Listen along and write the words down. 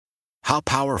How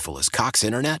powerful is Cox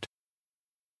Internet?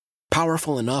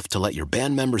 Powerful enough to let your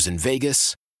band members in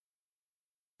Vegas,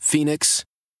 Phoenix,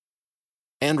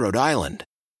 and Rhode Island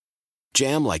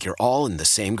jam like you're all in the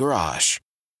same garage.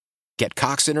 Get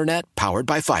Cox Internet powered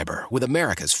by fiber with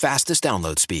America's fastest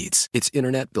download speeds. It's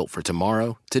internet built for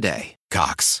tomorrow, today.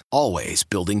 Cox, always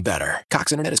building better.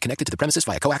 Cox Internet is connected to the premises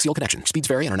via coaxial connection. Speeds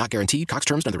vary and are not guaranteed. Cox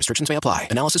terms and other restrictions may apply.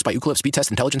 Analysis by Ookla Speed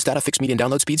Test Intelligence Data. Fixed median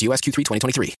download speeds. US Q3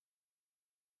 2023.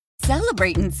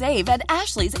 Celebrate and save at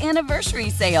Ashley's Anniversary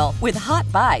Sale. With Hot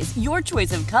Buys, your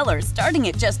choice of colors starting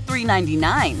at just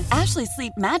 $3.99. Ashley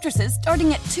Sleep mattresses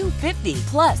starting at $2.50.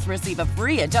 Plus, receive a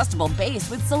free adjustable base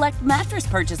with select mattress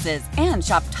purchases. And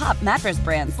shop top mattress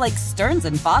brands like Stearns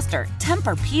 & Foster,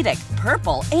 Tempur-Pedic,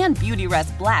 Purple, and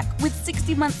Beautyrest Black with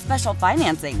 60-month special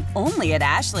financing. Only at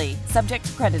Ashley. Subject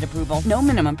to credit approval. No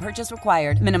minimum purchase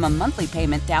required. Minimum monthly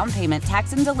payment, down payment,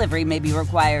 tax, and delivery may be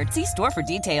required. See store for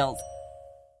details.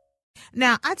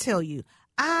 Now, I tell you,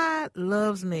 I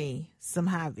loves me some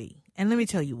Hy-Vee, and let me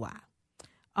tell you why.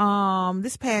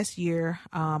 This past year,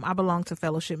 I belonged to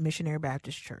Fellowship Missionary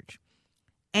Baptist Church,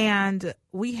 and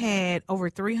we had over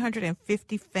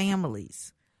 350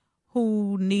 families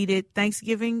who needed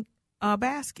Thanksgiving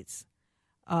baskets.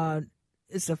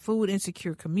 It's a food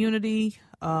insecure community.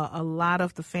 A lot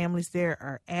of the families there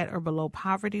are at or below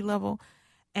poverty level,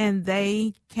 and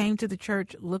they came to the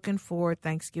church looking for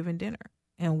Thanksgiving dinner.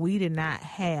 And we did not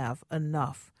have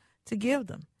enough to give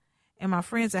them. And my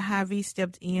friends at Hy-Vee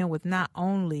stepped in with not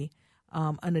only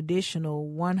an additional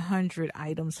 100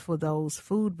 items for those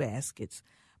food baskets,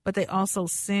 but they also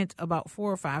sent about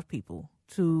 4 or 5 people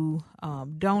to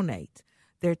donate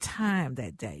their time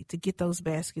that day to get those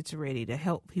baskets ready to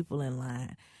help people in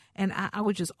line. And I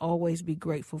would just always be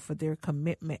grateful for their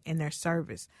commitment and their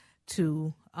service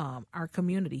to our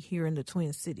community here in the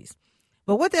Twin Cities.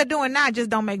 But what they're doing now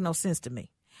just don't make no sense to me,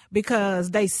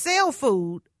 because they sell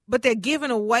food, but they're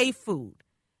giving away food.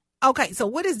 Okay, so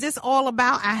what is this all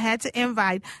about? I had to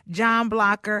invite John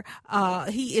Blocker.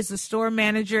 He is the store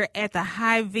manager at the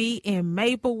Hy-Vee in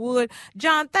Maplewood.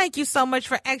 John, thank you so much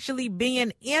for actually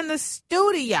being in the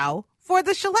studio for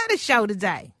the Shaletta Show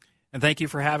today. And thank you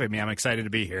for having me. I'm excited to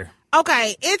be here.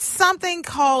 Okay, it's something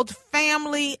called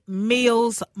Family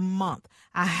Meals Month.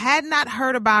 I had not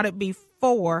heard about it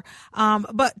before,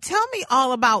 but tell me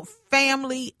all about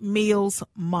Family Meals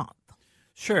Month.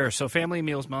 Sure. So Family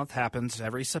Meals Month happens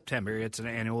every September. It's an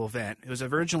annual event. It was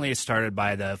originally started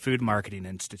by the Food Marketing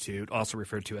Institute, also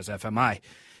referred to as FMI.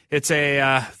 It's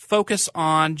a focus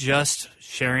on just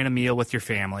sharing a meal with your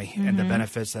family and the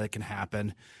benefits that can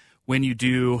happen when you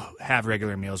do have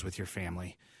regular meals with your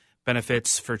family.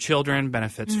 Benefits for children,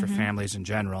 benefits for families in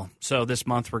general. So this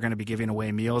month we're going to be giving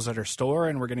away meals at our store,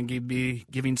 and we're going to be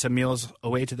giving some meals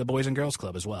away to the Boys and Girls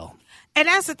Club as well. And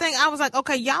that's the thing. I was like,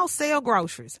 okay, y'all sell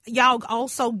groceries. Y'all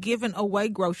also giving away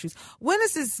groceries. When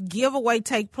does this giveaway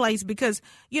take place? Because,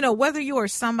 you know, whether you are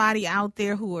somebody out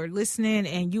there who are listening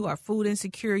and you are food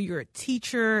insecure, you're a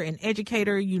teacher, an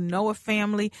educator, you know a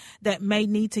family that may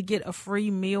need to get a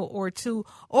free meal or two,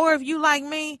 or if you like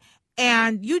me,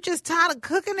 and you just tired of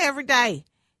cooking every day,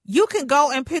 you can go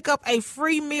and pick up a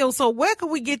free meal. So where can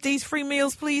we get these free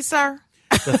meals, please, sir?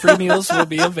 The free meals will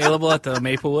be available at the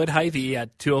Maplewood Hy-Vee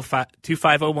at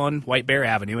 2501 White Bear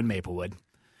Avenue in Maplewood.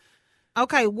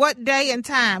 Okay, what day and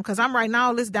time? Because I'm writing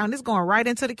all this down. This is going right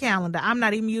into the calendar. I'm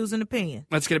not even using a pen.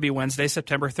 That's going to be Wednesday,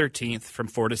 September 13th from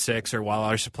 4 to 6, or while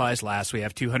our supplies last. We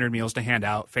have 200 meals to hand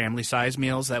out, family-size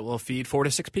meals that will feed 4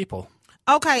 to 6 people.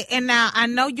 Okay, and now I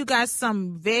know you got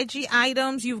some veggie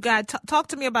items. You've got talk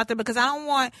to me about that, because I don't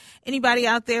want anybody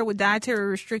out there with dietary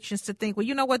restrictions to think, well,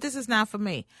 you know what, this is not for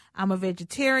me. I'm a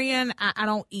vegetarian. I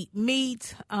don't eat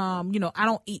meat. I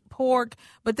don't eat pork.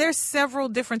 But there's several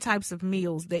different types of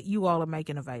meals that you all are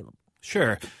making available.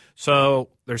 Sure. So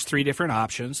there's 3 different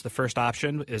options. The first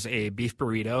option is a beef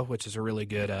burrito, which is a really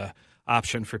good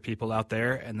option for people out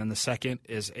there. And then the second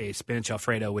is a spinach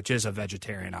Alfredo, which is a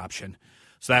vegetarian option.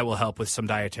 So that will help with some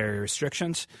dietary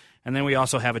restrictions. And then we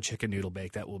also have a chicken noodle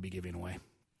bake that we'll be giving away.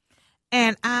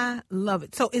 And I love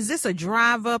it. So is this a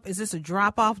drive up? Is this a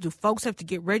drop off? Do folks have to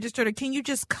get registered, or can you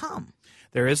just come?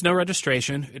 There is no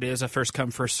registration. It is a first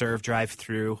come, first serve drive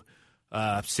through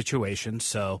situation.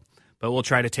 But we'll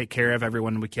try to take care of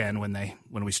everyone we can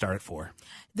when we start at 4.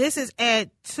 This is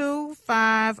at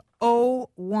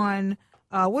 2501.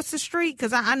 What's the street?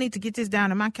 Because I need to get this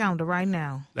down in my calendar right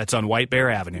now. That's on White Bear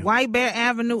Avenue. White Bear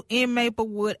Avenue in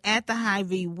Maplewood at the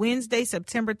Hy-Vee, Wednesday,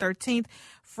 September 13th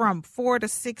from 4 to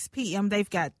 6 p.m. They've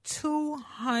got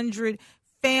 200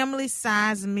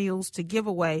 family-size meals to give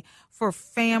away for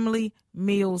Family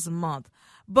Meals Month.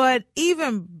 But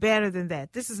even better than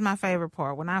that, this is my favorite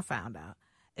part when I found out,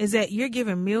 is that you're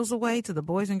giving meals away to the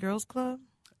Boys and Girls Club?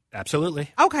 Absolutely.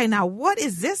 Okay, now what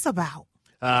is this about?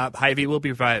 Hy-Vee will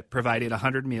be providing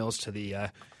 100 meals to the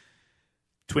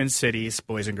Twin Cities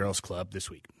Boys and Girls Club this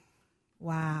week.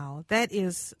 Wow, that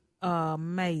is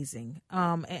amazing.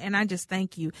 And I just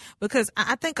thank you, because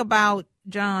I think about,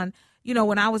 John,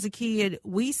 when I was a kid,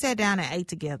 we sat down and ate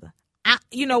together.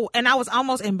 And I was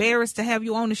almost embarrassed to have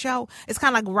you on the show. It's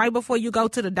kind of like right before you go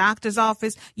to the doctor's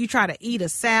office, you try to eat a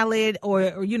salad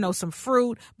or some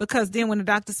fruit, because then when the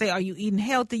doctor say, are you eating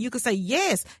healthy? You could say,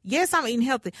 yes, I'm eating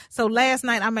healthy. So last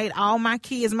night I made all my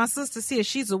kids, my sister's here,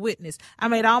 she's a witness. I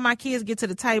made all my kids get to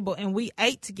the table and we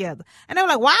ate together. And they were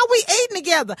like, why are we eating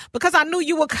together? Because I knew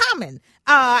you were coming.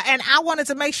 And I wanted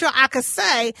to make sure I could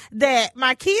say that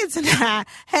my kids and I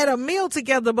had a meal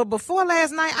together. But before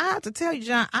last night, I have to tell you,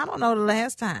 John, I don't know the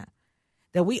last time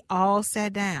that we all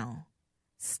sat down,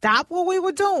 stopped what we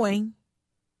were doing,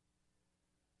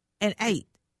 and ate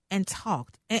and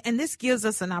talked. And this gives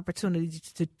us an opportunity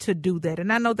to do that.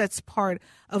 And I know that's part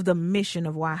of the mission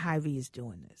of why Hy-Vee is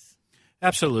doing this.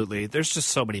 Absolutely. There's just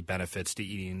so many benefits to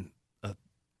eating a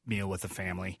meal with a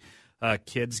family.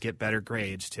 Kids get better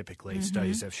grades, typically,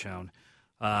 studies have shown.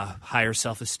 Higher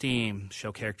self-esteem,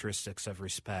 show characteristics of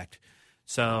respect.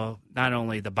 So not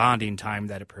only the bonding time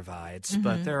that it provides,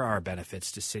 but there are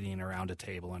benefits to sitting around a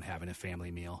table and having a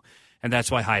family meal. And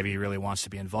that's why Hy-Vee really wants to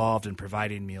be involved in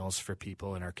providing meals for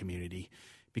people in our community,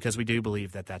 because we do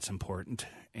believe that that's important.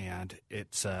 And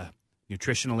it's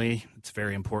nutritionally, it's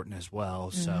very important as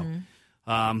well. So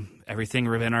everything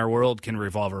within our world can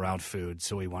revolve around food,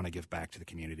 so we want to give back to the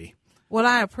community. Well,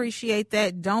 I appreciate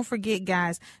that. Don't forget,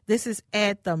 guys, this is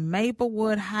at the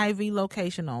Maplewood Hy-Vee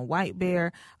location on White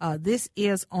Bear. This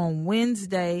is on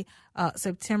Wednesday,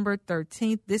 September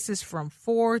 13th. This is from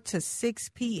 4 to 6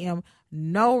 p.m.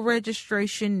 No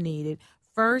registration needed.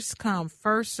 First come,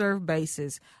 first serve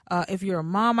basis. If you're a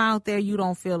mom out there, you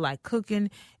don't feel like cooking.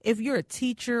 If you're a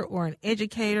teacher or an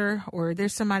educator, or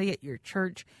there's somebody at your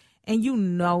church and you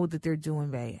know that they're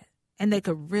doing bad, and they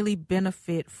could really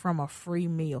benefit from a free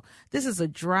meal. This is a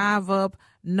drive up.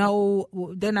 No,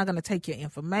 they're not going to take your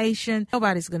information.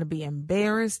 Nobody's going to be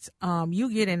embarrassed.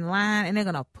 You get in line and they're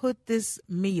going to put this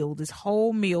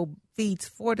whole meal feeds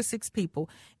 4 to 6 people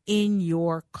in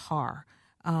your car.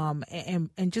 And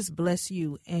just bless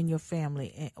you and your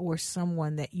family or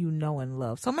someone that you know and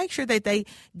love. So make sure that they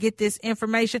get this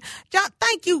information. John,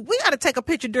 thank you. We got to take a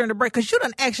picture during the break, because you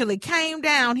done actually came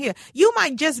down here. You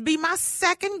might just be my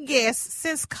second guest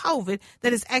since COVID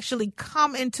that has actually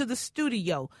come into the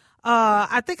studio.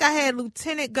 I think I had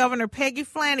Lieutenant Governor Peggy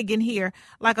Flanagan here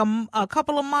like a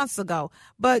couple of months ago.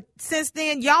 But since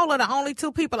then, y'all are the only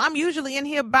 2 people. I'm usually in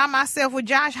here by myself with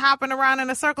Josh hopping around in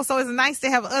a circle. So it's nice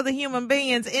to have other human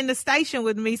beings in the station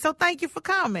with me. So thank you for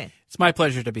coming. It's my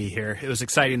pleasure to be here. It was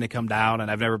exciting to come down,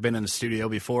 and I've never been in the studio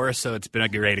before, so it's been a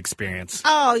great experience.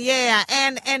 Oh, yeah,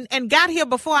 and got here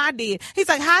before I did. He's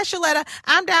like, hi, Shaletta,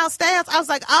 I'm downstairs. I was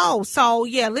like, oh, so,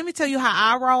 yeah, let me tell you how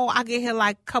I roll. I get here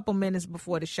like a couple minutes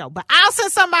before the show, but I'll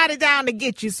send somebody down to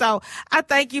get you. So I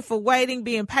thank you for waiting,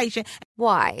 being patient.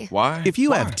 Why? If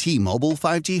you have T-Mobile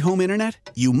 5G home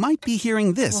internet, you might be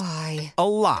hearing this Why? a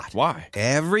lot. Why?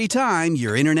 Every time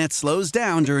your internet slows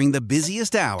down during the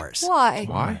busiest hours.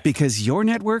 Why? Because your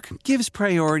network gives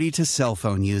priority to cell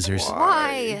phone users.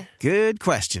 Why? Good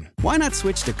question. Why not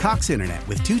switch to Cox Internet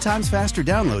with 2 times faster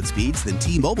download speeds than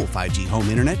T-Mobile 5G home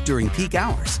internet during peak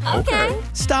hours? Okay.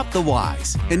 Stop the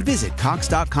whys and visit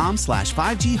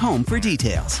cox.com/5G home for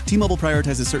details. T-Mobile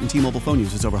prioritizes certain T-Mobile phone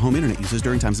users over home internet users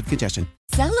during times of congestion.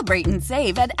 Celebrate and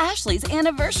save at Ashley's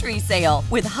Anniversary Sale.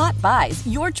 With Hot Buys,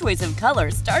 your choice of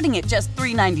colors starting at just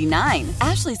 $3.99.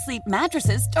 Ashley Sleep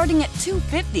mattresses starting at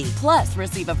 $2.50. Plus,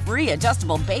 receive a free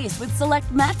adjustable base with select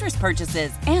mattress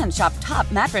purchases. And shop top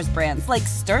mattress brands like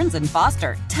Stearns &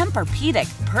 Foster,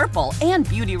 Tempur-Pedic, Purple, and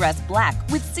Beautyrest Black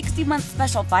with 60-month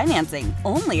special financing.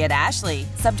 Only at Ashley.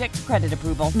 Subject to credit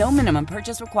approval. No minimum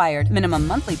purchase required. Minimum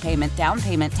monthly payment, down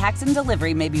payment, tax, and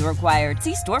delivery may be required.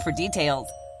 See store for details.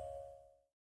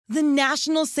 The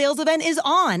national sales event is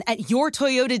on at your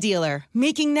Toyota dealer,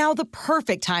 making now the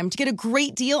perfect time to get a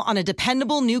great deal on a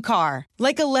dependable new car.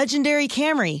 Like a legendary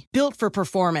Camry, built for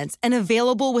performance and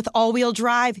available with all-wheel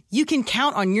drive, you can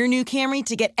count on your new Camry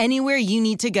to get anywhere you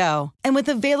need to go. And with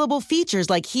available features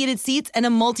like heated seats and a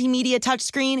multimedia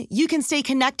touchscreen, you can stay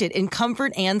connected in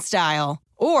comfort and style.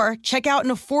 Or check out an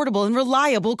affordable and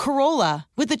reliable Corolla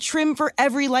with a trim for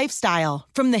every lifestyle.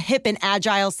 From the hip and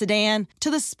agile sedan to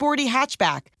the sporty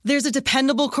hatchback, there's a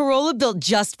dependable Corolla built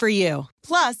just for you.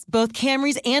 Plus, both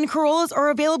Camrys and Corollas are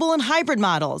available in hybrid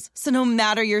models, so no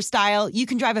matter your style, you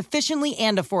can drive efficiently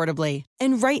and affordably.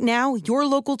 And right now, your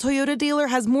local Toyota dealer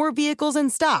has more vehicles in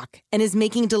stock and is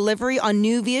making delivery on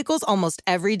new vehicles almost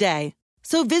every day.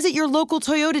 So visit your local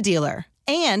Toyota dealer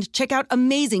and check out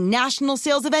amazing national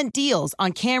sales event deals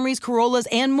on Camrys, Corollas,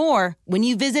 and more when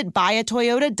you visit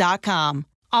buyatoyota.com.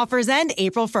 Offers end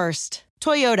April 1st.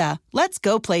 Toyota, let's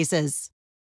go places.